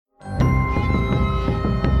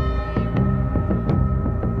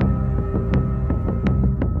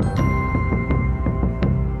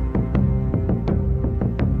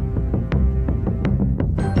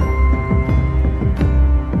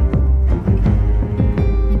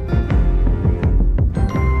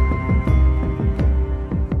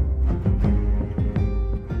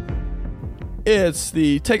It's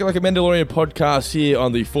the Take It Like a Mandalorian podcast here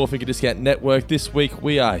on the Four Finger Discount Network. This week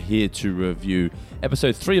we are here to review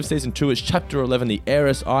episode 3 of season 2. It's chapter 11, The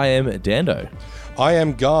Heiress. I am Dando. I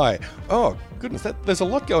am Guy. Oh, goodness, there's a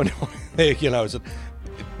lot going on there, you know.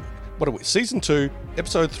 What are we? Season 2,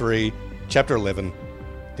 episode 3, chapter 11,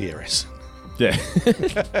 The Heiress. Yeah.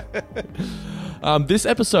 This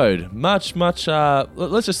episode, much,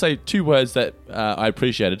 let's just say two words that I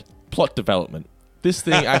appreciated. Plot development. This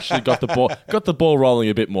thing actually got the ball rolling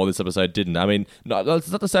a bit more. This episode didn't. I mean,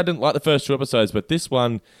 it's not to say I didn't like the first two episodes, but this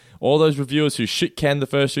one, all those reviewers who shit-canned the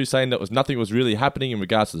first two, saying that nothing was really happening in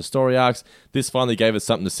regards to the story arcs, this finally gave us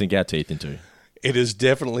something to sink our teeth into. It is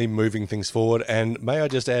definitely moving things forward, and may I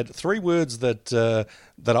just add 3 words that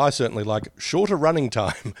I certainly like: shorter running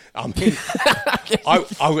time. I mean,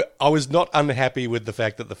 I was not unhappy with the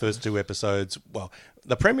fact that the first 2 episodes, well,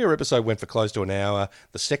 the premiere episode went for close to an hour,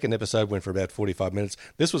 the second episode went for about 45 minutes,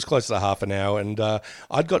 this was close to half an hour, and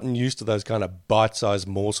I'd gotten used to those kind of bite-sized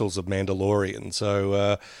morsels of Mandalorian,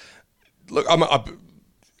 so look,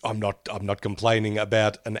 I'm not complaining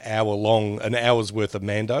about an hour's worth of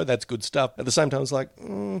Mando. That's good stuff. At the same time, it's like,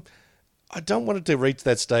 I don't want it to reach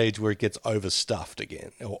that stage where it gets overstuffed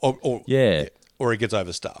again, or it gets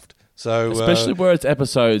overstuffed. So especially where it's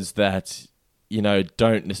episodes that, you know,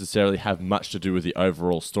 don't necessarily have much to do with the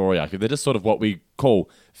overall story arc. They're just sort of what we call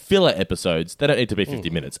filler episodes. They don't need to be 50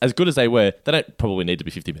 minutes. As good as they were, they don't probably need to be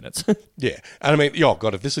 50 minutes. Yeah, and I mean, oh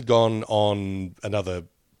God, if this had gone on another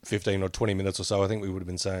 15 or 20 minutes or so, I think we would have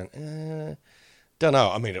been saying, don't know.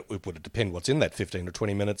 I mean, it would depend what's in that 15 or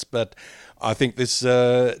 20 minutes, but I think this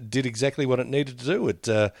did exactly what it needed to do. It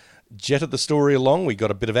jetted the story along. We got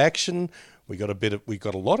a bit of action. We got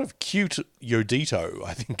a lot of cute Yodito,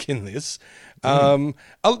 I think, in this. And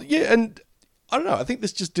I don't know. I think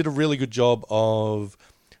this just did a really good job of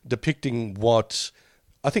depicting what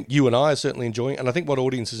I think you and I are certainly enjoying, and I think what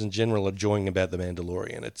audiences in general are enjoying about The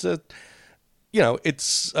Mandalorian.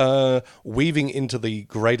 It's weaving into the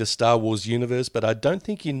greater Star Wars universe, but I don't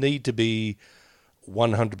think you need to be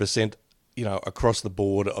 100%, across the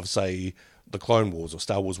board of, say, the Clone Wars or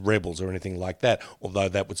Star Wars Rebels or anything like that, although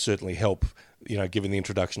that would certainly help, given the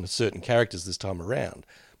introduction of certain characters this time around.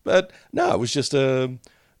 But no, it was just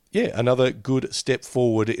another good step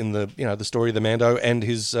forward in the story of the Mando and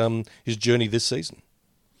his journey this season.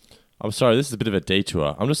 I'm sorry, this is a bit of a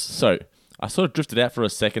detour. I sort of drifted out for a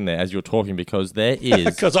second there as you were talking because there is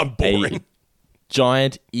because I'm boring. A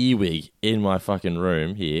giant earwig in my fucking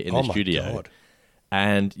room here in the studio. My God.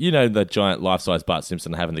 And you know the giant life-size Bart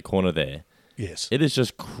Simpson I have in the corner there? Yes. It is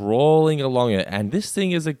just crawling along it, and this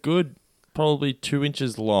thing is a good probably 2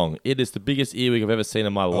 inches long. It is the biggest earwig I've ever seen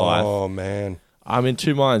in my life. Oh, man. I'm in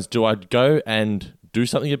two minds. Do I go and do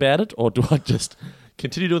something about it, or do I just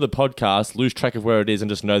continue doing the podcast, lose track of where it is, and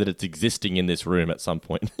just know that it's existing in this room at some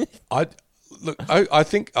point? I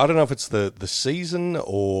think, I don't know if it's the season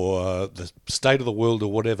or the state of the world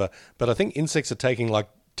or whatever, but I think insects are taking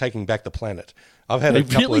back the planet. They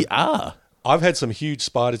really are. I've had some huge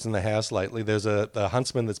spiders in the house lately. There's the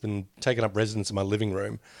huntsman that's been taking up residence in my living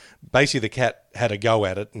room. Basically, the cat had a go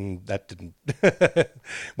at it, and that didn't...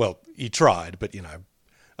 Well, he tried, but,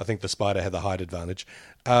 I think the spider had the height advantage.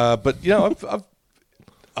 But,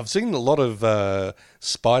 I've seen a lot of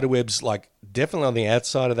spider webs, definitely on the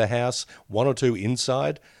outside of the house, 1 or 2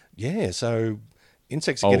 inside. Yeah, so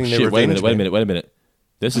insects are getting their revenge. Wait a minute.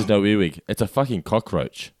 This is no earwig. It's a fucking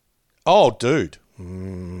cockroach. Oh, dude.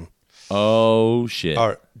 Oh, shit. All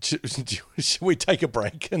right. Should we take a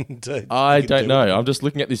break? I don't know. I'm just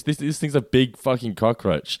looking at this. This thing's a big fucking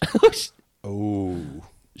cockroach. Ooh.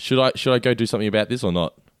 Should I go do something about this or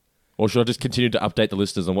not? Or should I just continue to update the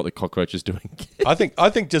listeners on what the cockroach is doing? I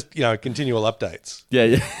think just continual updates.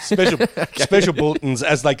 Yeah. Special bulletins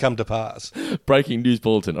as they come to pass. Breaking news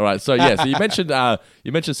bulletin. All right. So so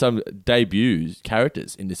you mentioned some debut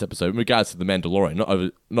characters in this episode in regards to the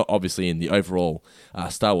Mandalorian, not obviously in the overall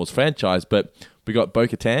Star Wars franchise, but we got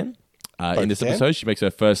Bo-Katan in this episode. She makes her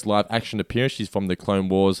first live action appearance. She's from the Clone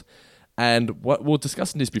Wars, and what we're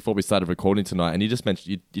discussing this before we started recording tonight, and you just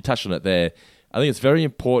mentioned you touched on it there. I think it's very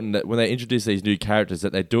important that when they introduce these new characters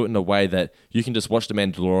that they do it in a way that you can just watch The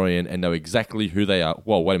Mandalorian and know exactly who they are.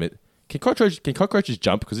 Whoa, wait a minute. Can cockroaches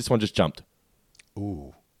jump? Because this one just jumped.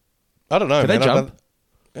 Ooh. I don't know. Can they jump?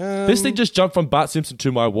 This thing just jumped from Bart Simpson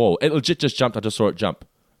to my wall. It legit just jumped. I just saw it jump.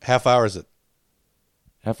 How far is it?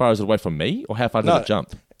 How far is it away from me? Or how far did it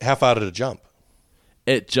jump? How far did it jump?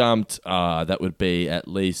 It jumped, that would be at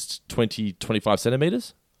least 20, 25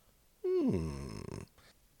 centimeters.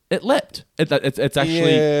 It leapt. It's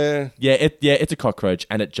actually it's a cockroach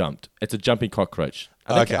and it jumped. It's a jumping cockroach.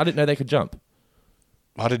 I didn't know they could jump.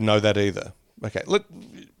 I didn't know that either. Okay, look.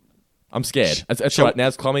 I'm scared. That's right. Now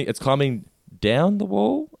it's climbing down the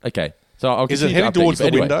wall. Okay, so I'll. Is it heading towards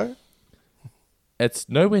the window? It's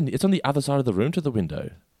nowhere. It's on the other side of the room to the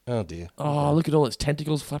window. Oh dear. Oh, look at all its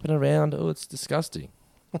tentacles flapping around. Oh, it's disgusting.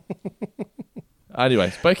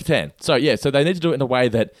 Anyway, Bo-Katan. So they need to do it in a way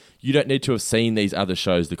that you don't need to have seen these other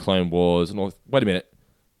shows, the Clone Wars and all. Wait a minute.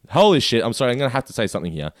 Holy shit! I'm sorry. I'm going to have to say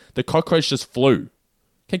something here. The cockroach just flew.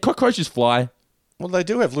 Can cockroaches fly? Well, they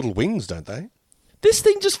do have little wings, don't they? This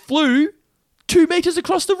thing just flew 2 meters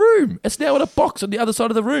across the room. It's now in a box on the other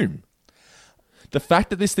side of the room. The fact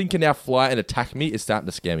that this thing can now fly and attack me is starting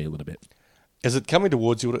to scare me a little bit. Is it coming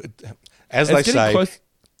towards you? As they say,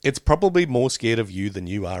 it's probably more scared of you than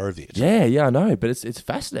you are of it. Yeah, I know. But it's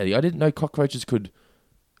fascinating. I didn't know cockroaches could,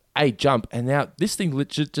 jump. And now this thing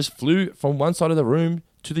literally just flew from one side of the room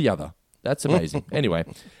to the other. That's amazing. Anyway,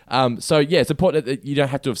 it's important that you don't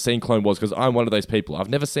have to have seen Clone Wars because I'm one of those people. I've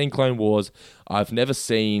never seen Clone Wars. I've never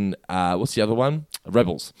seen, what's the other one?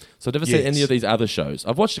 Rebels. So I've never seen any of these other shows.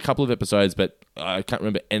 I've watched a couple of episodes, but I can't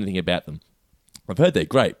remember anything about them. I've heard they're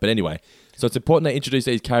great, but anyway. So it's important they introduce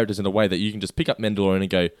these characters in a way that you can just pick up Mandalorian and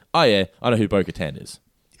go, oh yeah, I know who Bo-Katan is.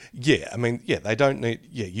 Yeah, I mean, they don't need,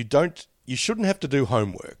 you shouldn't have to do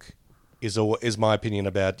homework is my opinion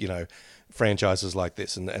about, franchises like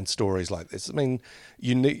this and stories like this. I mean,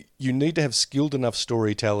 you need to have skilled enough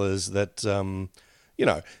storytellers that,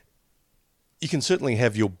 you can certainly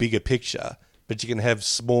have your bigger picture, but you can have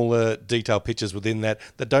smaller detailed pictures within that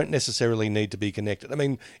don't necessarily need to be connected. I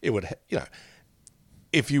mean, it would,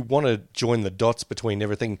 if you want to join the dots between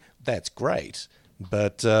everything, that's great.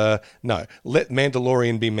 But no, let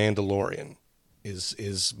Mandalorian be Mandalorian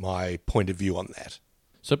is my point of view on that.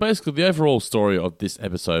 So basically, the overall story of this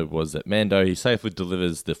episode was that Mando, he safely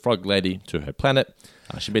delivers the frog lady to her planet.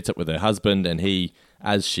 She meets up with her husband, and he,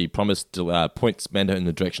 as she promised, points Mando in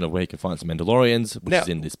the direction of where he can find some Mandalorians, which is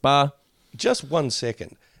in this bar. Just 1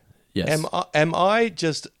 second. Yes. Am I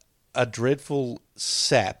just a dreadful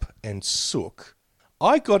sap and sook?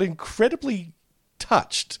 I got incredibly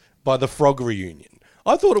touched by the frog reunion.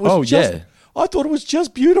 I thought it was I thought it was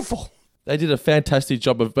just beautiful. They did a fantastic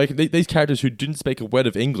job of making these characters who didn't speak a word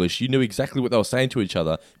of English. You knew exactly what they were saying to each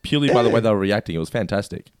other purely by the way they were reacting. It was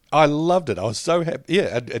fantastic. I loved it. I was so happy.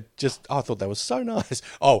 Yeah, I thought that was so nice.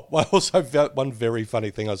 Oh, I also found one very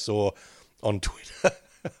funny thing I saw on Twitter.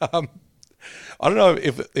 I don't know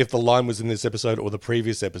if the line was in this episode or the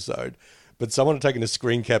previous episode, but someone had taken a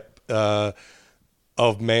screen cap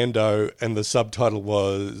of Mando, and the subtitle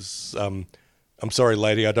was, "I'm sorry,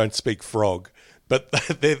 lady, I don't speak frog." But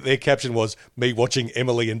their caption was, "Me watching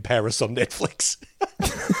Emily in Paris on Netflix."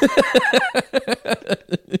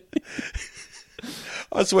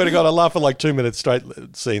 I swear to God, I laughed for like 2 minutes straight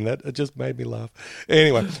seeing that. It just made me laugh.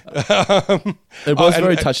 Anyway. It was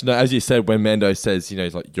very touching, as you said, when Mando says,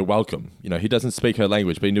 he's like, "You're welcome." He doesn't speak her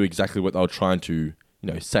language, but he knew exactly what they were trying to,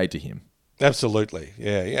 say to him. Absolutely.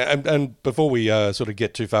 Yeah. And before we sort of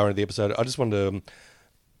get too far into the episode, I just wanted to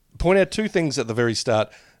point out two things at the very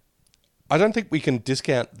start. I don't think we can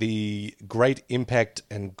discount the great impact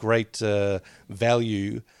and great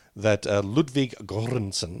value that Ludwig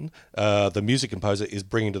Göransson, the music composer, is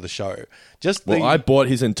bringing to the show. I bought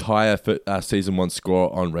his entire season 1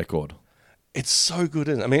 score on record. It's so good,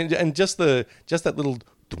 isn't it? I mean, and just that little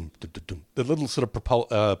dum, dum, dum, dum, the little sort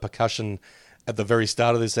of percussion at the very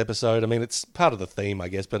start of this episode. I mean, it's part of the theme, I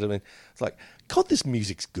guess, but I mean, it's like, God, this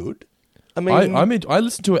music's good. I mean, I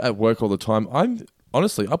listen to it at work all the time.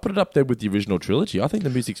 Honestly, I put it up there with the original trilogy. I think the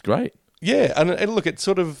music's great. Yeah, and look, it's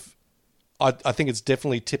sort of, I think it's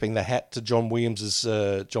definitely tipping the hat to John Williams'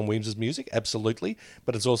 music, absolutely.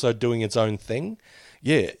 But it's also doing its own thing.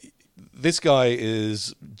 Yeah, this guy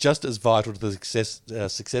is just as vital to the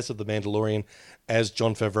success of The Mandalorian as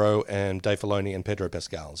Jon Favreau and Dave Filoni and Pedro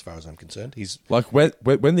Pascal, as far as I'm concerned. He's like when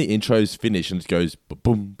the intros finish and it goes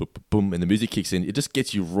boom, boom, boom, and the music kicks in, it just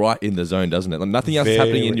gets you right in the zone, doesn't it? Like nothing else is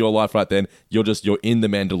happening in your life right then. You're in the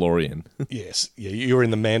Mandalorian. Yes, yeah, you're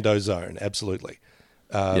in the Mando zone, absolutely.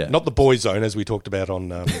 Not the boy zone, as we talked about on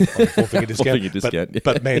Four Finger Discount,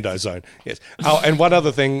 but Mando zone, yes. Oh, and one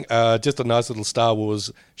other thing, just a nice little Star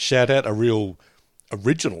Wars shout-out, a real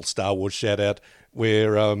original Star Wars shout-out,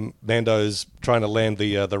 where Mando's trying to land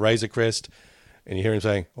the Razor Crest, and you hear him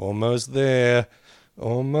saying, almost there,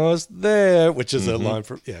 which is a line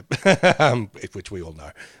from, which we all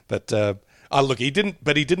know. But, look, he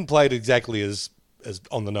didn't play it exactly as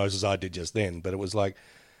on the nose as I did just then, but it was like,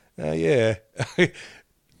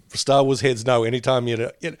 Star Wars heads know anytime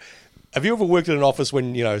have you ever worked in an office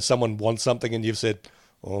when someone wants something and you've said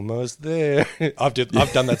almost there? I've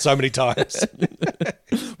done that so many times.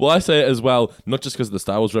 Well, I say it as well, not just because of the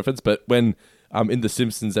Star Wars reference, but when in the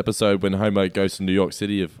Simpsons episode when Homer goes to New York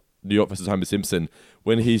City of New York versus Homer Simpson,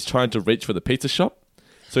 when he's trying to reach for the pizza shop,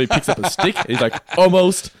 so he picks up a stick. He's like,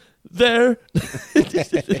 almost there.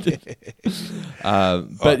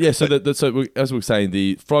 But yeah, so as we were saying,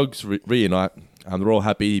 the frogs reunite. They're all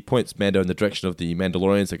happy. He points Mando in the direction of the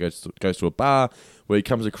Mandalorians. That goes to a bar where he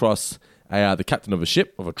comes across the captain of a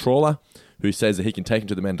ship, of a trawler, who says that he can take him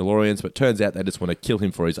to the Mandalorians, but turns out they just want to kill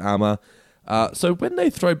him for his armor. So when they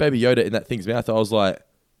throw Baby Yoda in that thing's mouth, I was like,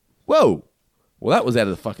 whoa. Well, that was out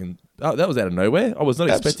of that was out of nowhere. I was not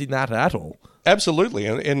expecting that at all. Absolutely.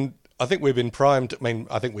 And I think we've been primed. I mean,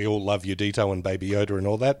 I think we all love Yudito and Baby Yoda and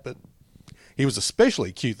all that, but he was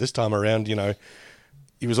especially cute this time around. You know,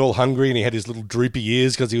 he was all hungry and he had his little droopy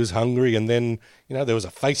ears because he was hungry. And then, you know, there was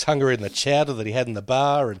a face hunger in the chowder that he had in the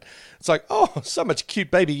bar. And it's like, oh, so much cute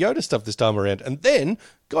Baby Yoda stuff this time around. And then,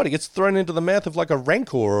 God, he gets thrown into the mouth of like a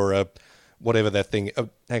Rancor or a whatever that thing.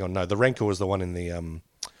 Hang on, no, the Rancor was the one in the...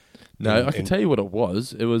 No, I can tell you what it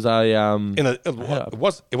was. It was a... it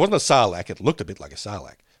wasn't a Sarlacc. It looked a bit like a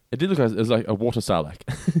Sarlacc. It did look like it was like a water Sarlacc.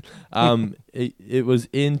 It was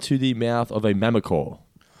into the mouth of a Mammacore.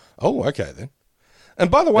 Oh, okay then. And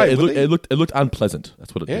by the way, it looked unpleasant.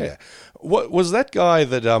 That's what it did. Yeah. What was that guy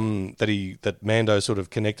that Mando sort of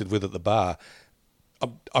connected with at the bar?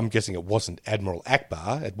 I'm guessing it wasn't Admiral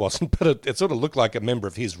Akbar. It wasn't, but it sort of looked like a member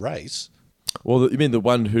of his race. Well, you mean the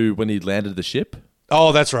one who, when he landed the ship?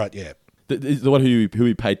 Oh, that's right. Yeah. The one who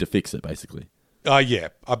he paid to fix it, basically. Yeah.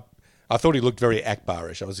 I thought he looked very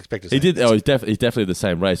Akbarish. I was expecting. He did. Oh, he's definitely the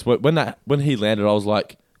same race. When he landed, I was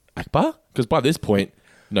like, Akbar? Because by this point,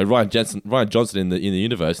 you know, Ryan Johnson in the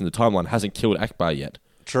universe, in the timeline, hasn't killed Akbar yet.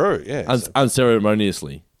 True. Yeah.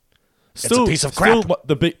 Unceremoniously. Still, it's a piece of crap.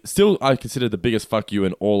 Still, I consider the biggest fuck you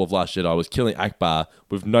in all of Last Jedi was killing Akbar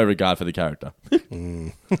with no regard for the character.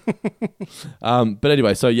 But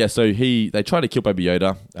anyway, so they try to kill Baby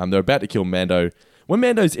Yoda. They're about to kill Mando. When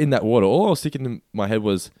Mando's in that water, all I was thinking in my head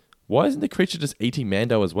was, why isn't the creature just eating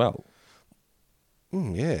Mando as well?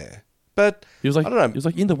 Yeah, but he was like, I don't know. He was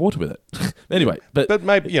like in the water with it. Anyway, but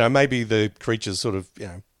maybe the creature's sort of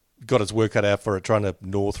got its work cut out for it, trying to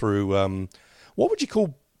gnaw through. What would you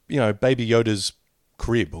call Baby Yoda's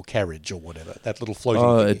crib or carriage or whatever, that little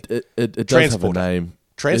floating thing? It does have a name.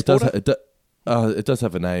 Transporter? It does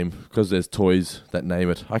have a name because there's toys that name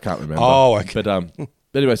it. I can't remember. Oh, okay. But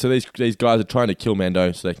anyway, so these guys are trying to kill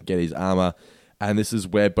Mando so they can get his armor, and this is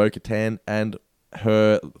where Bo-Katan and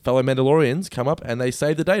her fellow Mandalorians come up and they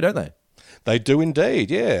save the day, don't they? They do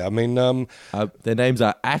indeed, yeah. I mean... their names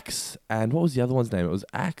are Axe and... What was the other one's name? It was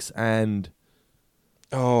Axe and...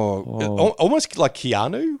 almost like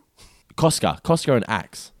Keanu? Koska and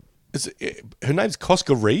Axe. Her name's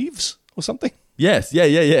Koska Reeves or something? Yes, yeah.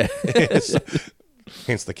 Yes.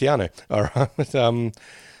 Hence the Keanu. All right.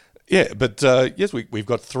 Yes, we've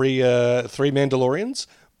got three Mandalorians,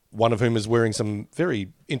 one of whom is wearing some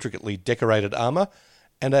very intricately decorated armor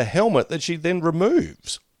and a helmet that she then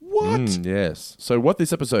removes. What? Yes. So what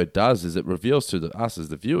this episode does is it reveals to us as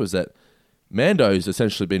the viewers that Mando's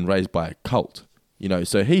essentially been raised by a cult.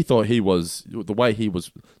 So he thought he was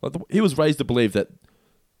raised to believe that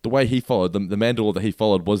the way he followed, the Mandalore that he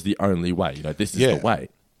followed was the only way. This is the way.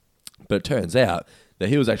 But it turns out that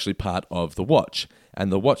he was actually part of the Watch.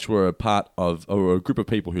 And the Watch were a group of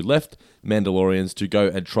people who left Mandalorians to go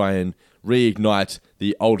and try and reignite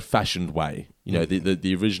the old-fashioned way.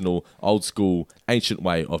 The original, old-school, ancient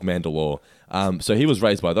way of Mandalore. So he was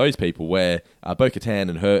raised by those people where Bo-Katan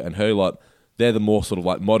and her lot, they're the more sort of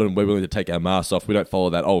like modern, we're willing to take our masks off, we don't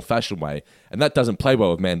follow that old-fashioned way. And that doesn't play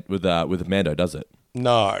well with Mando, does it?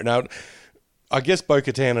 No. I guess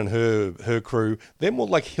Bo-Katan and her crew, they're more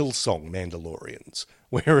like Hillsong Mandalorians.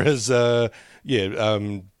 Whereas, Din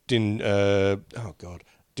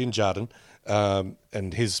Djarin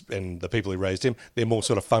and the people who raised him, they're more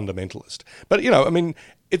sort of fundamentalist. But,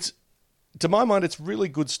 it's... To my mind, it's really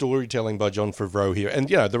good storytelling by Jon Favreau here and,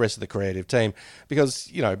 the rest of the creative team because,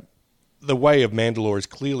 the way of Mandalore is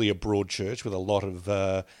clearly a broad church with a lot of,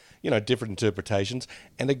 different interpretations.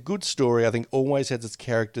 And a good story, I think, always has its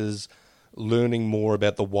characters learning more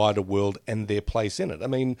about the wider world and their place in it. I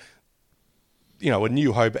mean, A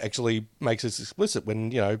New Hope actually makes this explicit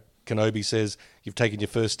when, Kenobi says, you've taken your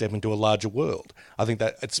first step into a larger world. I think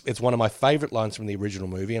that it's one of my favourite lines from the original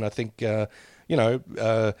movie, and I think,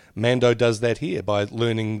 Mando does that here by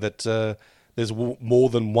learning that there's more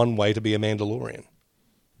than one way to be a Mandalorian.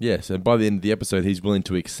 Yes, and by the end of the episode, he's willing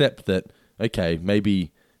to accept that, okay,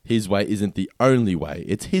 maybe his way isn't the only way,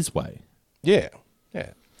 it's his way. Yeah.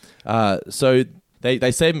 So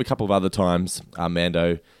they save him a couple of other times,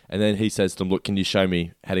 Mando, and then he says to them, "Look, can you show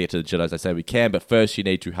me how to get to the Jedi?" They say, "We can, but first you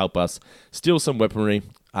need to help us steal some weaponry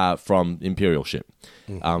from the Imperial ship."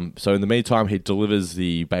 So in the meantime, he delivers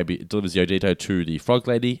the Yodito to the Frog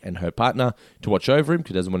Lady and her partner to watch over him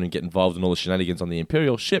because he doesn't want to get involved in all the shenanigans on the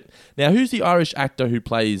Imperial ship. Now, who's the Irish actor who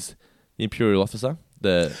plays the Imperial officer?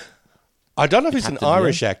 I don't know if he's an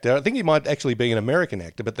Irish actor. I think he might actually be an American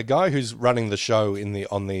actor. But the guy who's running the show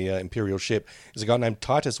on the Imperial ship is a guy named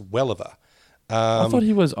Titus Welliver. I thought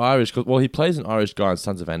he was Irish. Well, he plays an Irish guy in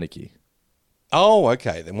Sons of Anarchy. Oh,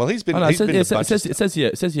 okay then. Well, he's been. It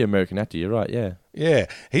says the American actor. You're right. Yeah. Yeah,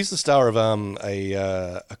 he's the star of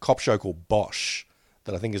a cop show called Bosch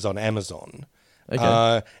that I think is on Amazon.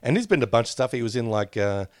 Okay. And he's been to a bunch of stuff. He was in I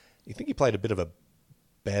think he played a bit of a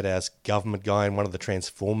badass government guy in one of the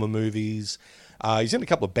Transformer movies. He's in a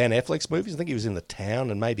couple of Ben Affleck's movies. I think he was in The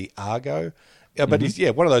Town and maybe Argo. Yeah, but he's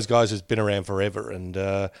one of those guys who's been around forever. And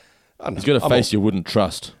he's got a face you wouldn't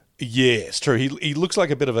trust. Yeah, it's true. He looks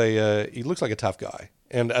like a bit of he looks like a tough guy,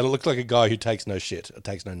 and it looks like a guy who takes no shit,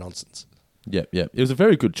 takes no nonsense. Yeah. It was a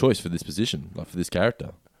very good choice for this position, like for this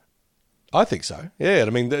character. I think so. Yeah,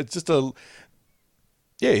 I mean, it's just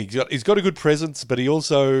he's got a good presence, but he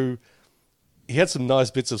had some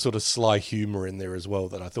nice bits of sort of sly humor in there as well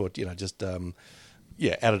that I thought, just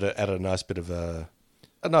added a nice bit of a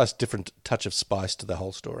nice different touch of spice to the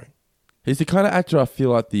whole story. He's the kind of actor I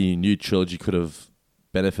feel like the new trilogy could have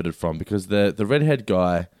benefited from because the redhead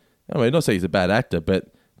guy, I mean, not saying he's a bad actor,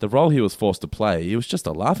 but the role he was forced to play, he was just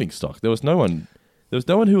a laughingstock. There was no one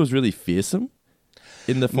who was really fearsome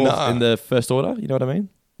in the First Order. You know what I mean?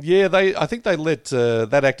 Yeah, I think they let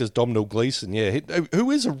that actor's Domhnall Gleeson. Yeah,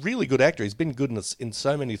 who is a really good actor. He's been good in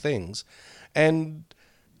so many things, and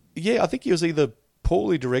yeah, I think he was either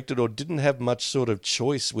poorly directed or didn't have much sort of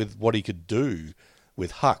choice with what he could do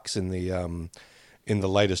with Hux in the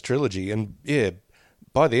latest trilogy, and yeah.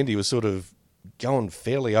 By the end, he was sort of going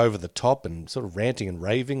fairly over the top and sort of ranting and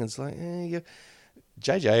raving. And it's like,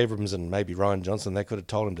 J.J. Abrams and maybe Rian Johnson, they could have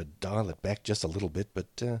told him to dial it back just a little bit. But,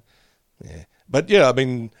 yeah. But, yeah, I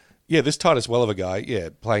mean, yeah, this Titus Welliver guy, yeah,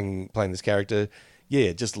 playing this character,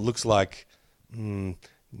 yeah, just looks like,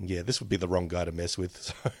 this would be the wrong guy to mess with.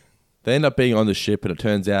 So. They end up being on the ship, and it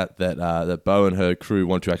turns out that Bo and her crew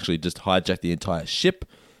want to actually just hijack the entire ship.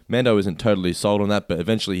 Mando isn't totally sold on that, but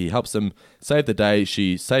eventually he helps them save the day.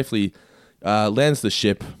 She safely lands the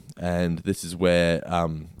ship, and this is where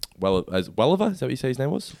Welliver, is that what you say his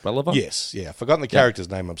name was? Welliver? Yes, yeah. I've forgotten the character's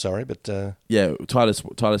name, I'm sorry, but... Yeah,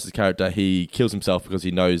 Titus's character, he kills himself because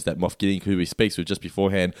he knows that Moff Gideon, who he speaks with just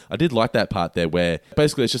beforehand. I did like that part there where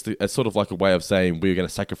basically it's just a sort of like a way of saying we're going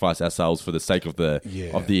to sacrifice ourselves for the sake of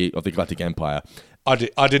the Galactic Empire. I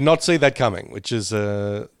did not see that coming, which is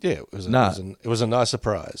it was a nice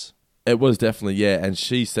surprise. It was definitely, yeah. And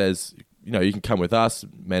she says, you can come with us.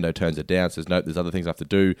 Mando turns it down, says, no, there's other things I have to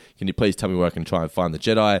do. Can you please tell me where I can try and find the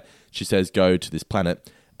Jedi? She says, go to this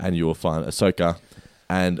planet and you will find Ahsoka.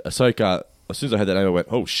 And Ahsoka, as soon as I heard that name, I went,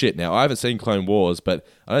 oh shit. Now, I haven't seen Clone Wars, but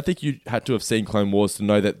I don't think you had to have seen Clone Wars to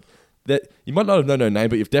know that you might not have known her name,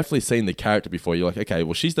 but you've definitely seen the character before. You're like, okay,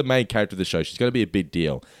 well, she's the main character of the show. She's going to be a big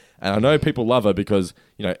deal. And I know people love her because,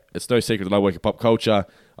 it's no secret that I work in pop culture.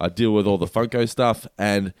 I deal with all the Funko stuff,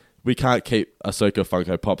 and we can't keep Ahsoka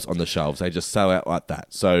Funko Pops on the shelves. They just sell out like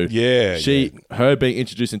that. So her being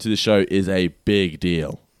introduced into the show is a big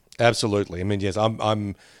deal. Absolutely. I mean, yes,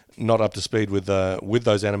 I'm not up to speed with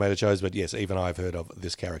those animated shows, but yes, even I've heard of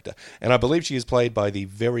this character. And I believe she is played by the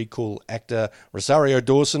very cool actor Rosario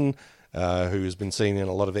Dawson, who has been seen in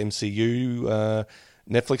a lot of MCU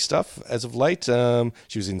Netflix stuff as of late.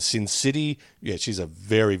 She was in Sin City. Yeah, she's a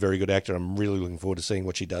very, very good actor. I'm really looking forward to seeing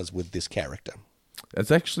what she does with this character.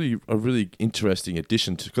 It's actually a really interesting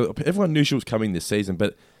addition to, because everyone knew she was coming this season,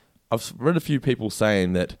 but I've read a few people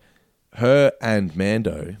saying that her and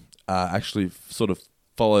Mando actually sort of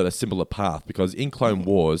followed a similar path, because in Clone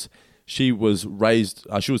Wars she was raised,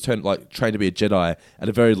 trained to be a Jedi at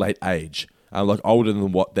a very late age, older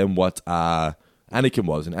than what Anakin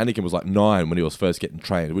was, and Anakin was 9 when he was first getting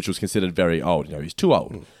trained, which was considered very old. He's too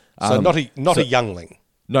old. So not a youngling.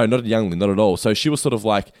 No, not a youngling, not at all. So she was sort of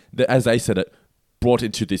as they said it, brought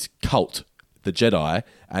into this cult, the Jedi,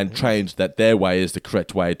 and trained that their way is the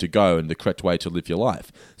correct way to go and the correct way to live your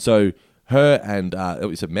life. So her and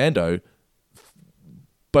Mando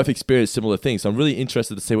both experienced similar things. So I'm really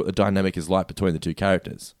interested to see what the dynamic is like between the two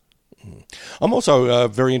characters. I'm also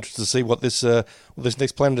very interested to see what this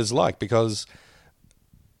next planet is like, because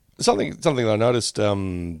something that I noticed,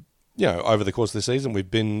 over the course of the season,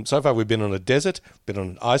 we've been on a desert, been on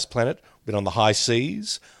an ice planet, been on the high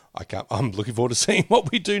seas. I'm looking forward to seeing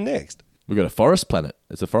what we do next. We've got a forest planet.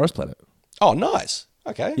 It's a forest planet. Oh, nice.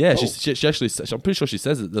 Okay. Yeah, cool. she actually. I'm pretty sure she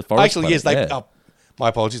says it. The forest. Actually, planet. yes. They. Yeah. Oh, my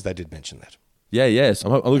apologies. They did mention that. Yeah, yes.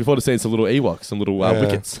 I'm looking forward to seeing some little Ewoks, some little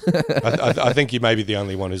Wickets. I think you may be the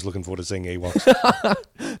only one who's looking forward to seeing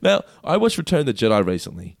Ewoks. Now, I watched Return of the Jedi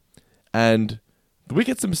recently, and the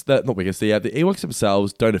Wickets, not Wickets, the Ewoks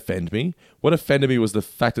themselves don't offend me. What offended me was the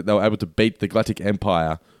fact that they were able to beat the Galactic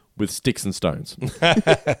Empire with sticks and stones.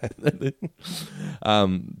 But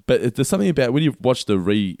there's something about when you watch the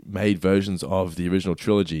remade versions of the original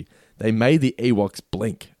trilogy, they made the Ewoks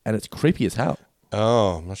blink, and it's creepy as hell.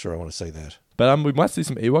 Oh, I'm not sure I want to see that. But we might see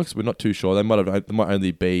some Ewoks. We're not too sure. They might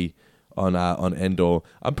only be on Endor.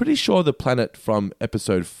 I'm pretty sure the planet from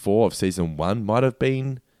episode 4 of season 1 might have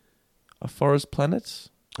been a forest planet.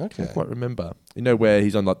 Okay. I can't quite remember. You know where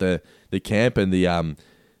he's on like the camp and the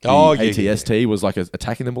ATST was like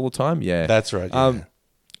attacking them all the time. Yeah, that's right. Yeah.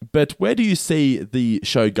 But where do you see the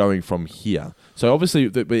show going from here? So obviously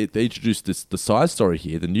they introduced the side story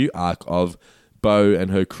here, the new arc of Bo and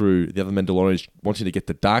her crew, the other Mandalorians, wanting to get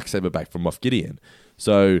the Darksaber back from Moff Gideon.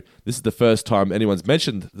 So this is the first time anyone's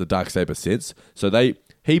mentioned the Darksaber since. So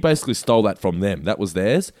he basically stole that from them. That was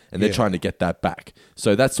theirs, and they're trying to get that back.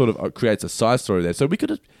 So that sort of creates a side story there. So we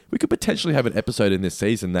could potentially have an episode in this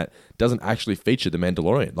season that doesn't actually feature the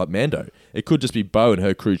Mandalorian, like Mando. It could just be Bo and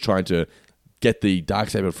her crew trying to get the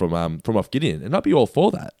Darksaber from Moff Gideon, and I'd be all for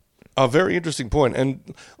that. A very interesting point.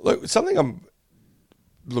 And look, this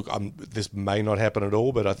may not happen at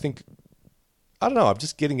all, but I don't know. I'm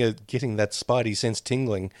just getting that spidey sense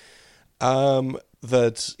tingling.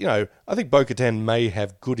 That I think Bo-Katan may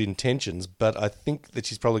have good intentions, but I think that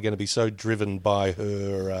she's probably going to be so driven by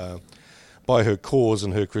her cause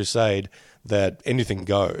and her crusade that anything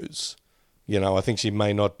goes. I think she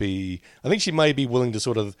may not be. I think she may be willing to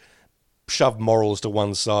sort of shove morals to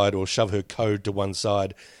one side or shove her code to one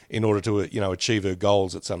side in order to achieve her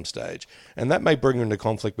goals at some stage, and that may bring her into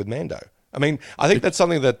conflict with Mando. I mean, I think that's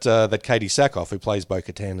something that Katie Sackhoff, who plays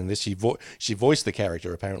Bo-Katan in this, she voiced the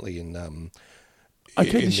character apparently in.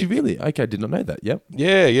 Okay, did she really? Okay, I did not know that. Yep.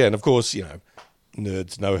 Yeah, and of course,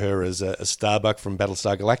 nerds know her as a Starbuck from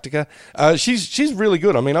Battlestar Galactica. She's really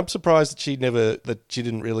good. I mean, I'm surprised that she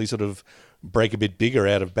didn't really sort of break a bit bigger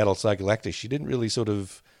out of Battlestar Galactica. She didn't really sort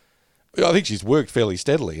of. I think she's worked fairly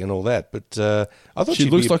steadily and all that, but I thought she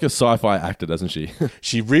looks like a sci-fi actor, doesn't she?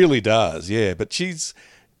 She really does, yeah. But she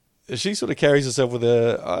sort of carries herself with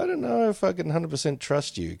I don't know if I can 100%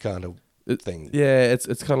 trust you kind of thing. Yeah,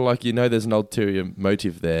 it's kind of like there's an ulterior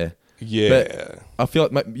motive there. Yeah, but I feel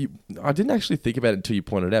like I didn't actually think about it until you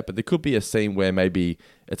pointed it out, but there could be a scene where maybe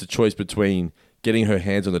it's a choice between getting her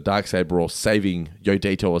hands on the Darksaber or saving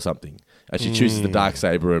Yodito or something. And she chooses the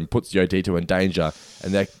Darksaber and puts Yodito in danger,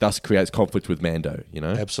 and that thus creates conflict with Mando,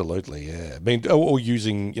 Absolutely, yeah. I mean, or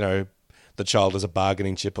using, the child as a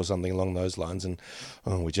bargaining chip or something along those lines, and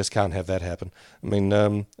we just can't have that happen. I mean,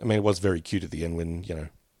 it was very cute at the end when,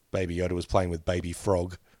 Baby Yoda was playing with Baby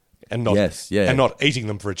Frog and not and not eating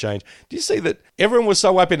them for a change. Do you see that everyone was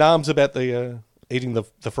so up in arms about the eating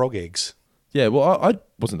the frog eggs? Yeah, well, I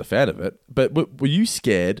wasn't a fan of it, but were you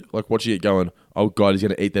scared, like watching it going, oh God, he's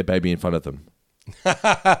going to eat their baby in front of them?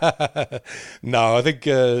 No, I think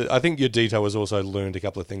Yodito has also learned a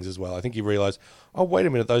couple of things as well. I think he realised, oh, wait a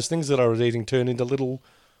minute, those things that I was eating turned into little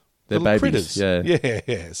babies, critters.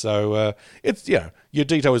 Yeah. So it's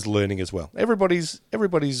Yodito is learning as well. Everybody's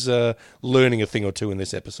learning a thing or two in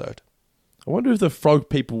this episode. I wonder if the frog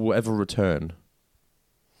people will ever return.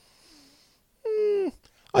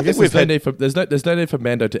 I guess there's no need for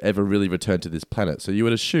Mando to ever really return to this planet, so you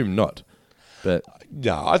would assume not. But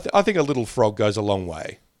no, I think a little frog goes a long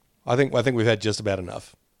way. I think we've had just about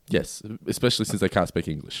enough. Yes, especially since they can't speak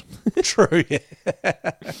English. True. Yeah.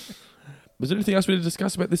 Was there anything else we need to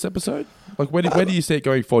discuss about this episode? Like, where do you see it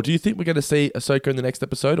going forward? Do you think we're going to see Ahsoka in the next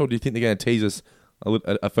episode, or do you think they're going to tease us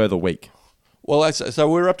a further week? Well, so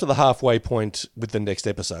we're up to the halfway point with the next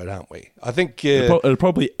episode, aren't we? I think it'll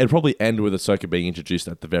probably end with Ahsoka being introduced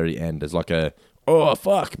at the very end as like a oh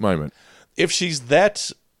fuck moment. If she's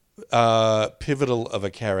that pivotal of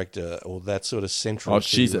a character or that sort of central,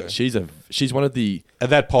 she's one of the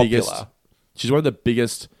that popular. Biggest, she's one of the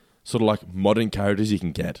biggest sort of like modern characters you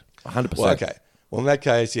can get. 100%. Well, okay. Well, in that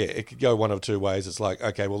case, yeah, it could go one of two ways. It's like,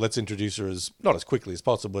 okay, well, let's introduce her not as quickly as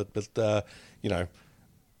possible, but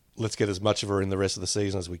let's get as much of her in the rest of the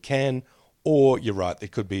season as we can. Or you're right,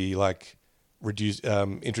 it could be like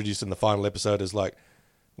introduced in the final episode as like,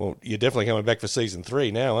 well, you're definitely coming back for season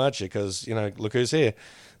 3 now, aren't you? Because look who's here.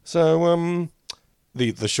 So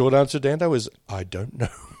the short answer, Dando, is I don't know.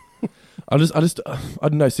 I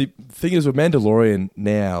don't know. See, the thing is with Mandalorian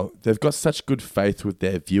now, they've got such good faith with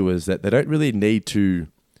their viewers that they don't really need to.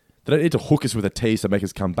 They don't need to hook us with a tease to make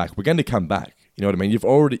us come back. We're going to come back. You know what I mean? You've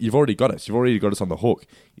already got us. You've already got us on the hook.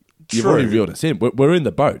 You've already reeled us in. We're in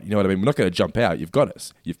the boat. You know what I mean? We're not going to jump out. You've got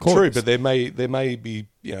us. You've caught us. True, but there may be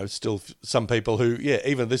still some people who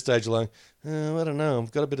even at this stage are like, I don't know.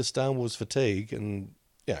 I've got a bit of Star Wars fatigue, and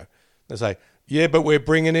they say, yeah, but we're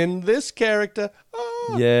bringing in this character.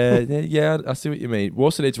 Oh. Yeah. I see what you mean. We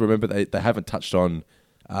also need to remember they haven't touched on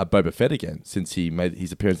Boba Fett again since he made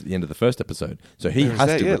his appearance at the end of the first episode. So he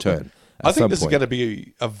has to return. I think this is going to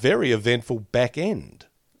be a very eventful back end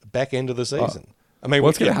of the season. I mean,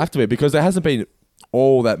 it's going to have to be because there hasn't been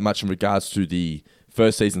all that much in regards to the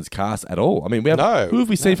first season's cast at all. I mean, who have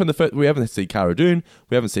we seen from the first? We haven't seen Cara Dune.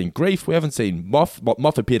 We haven't seen Greef. We haven't seen Moff.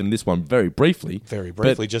 Moff appeared in this one very briefly.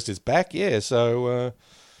 Just his back, yeah. So,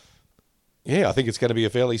 I think it's going to be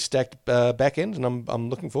a fairly stacked back end, and I'm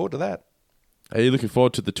looking forward to that. Are you looking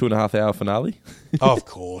forward to the 2.5 hour finale? Of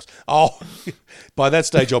course. Oh, by that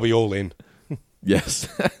stage, I'll be all in. Yes.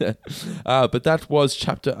 But that was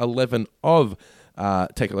chapter 11 of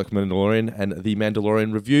Take It Like a Mandalorian and the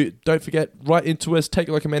Mandalorian review. Don't forget, write into us, Take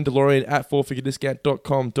It Like a Mandalorian at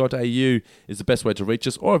 4figurediscount.com.au is the best way to reach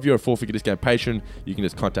us. Or if you're a 4-Figure Discount patron, you can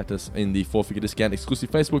just contact us in the 4-Figure Discount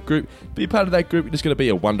exclusive Facebook group. Be part of that group. You're just going to be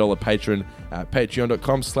a $1 patron at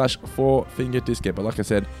patreon.com/4fingerdiscount. But like I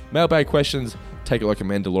said, mailbag questions, Take It Like a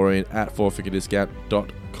Mandalorian at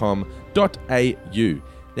 4figurediscount.com.au.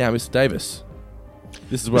 Now, Mr. Davis,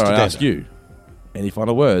 this is where I ask you, any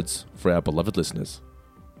final words for our beloved listeners?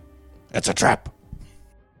 It's a trap.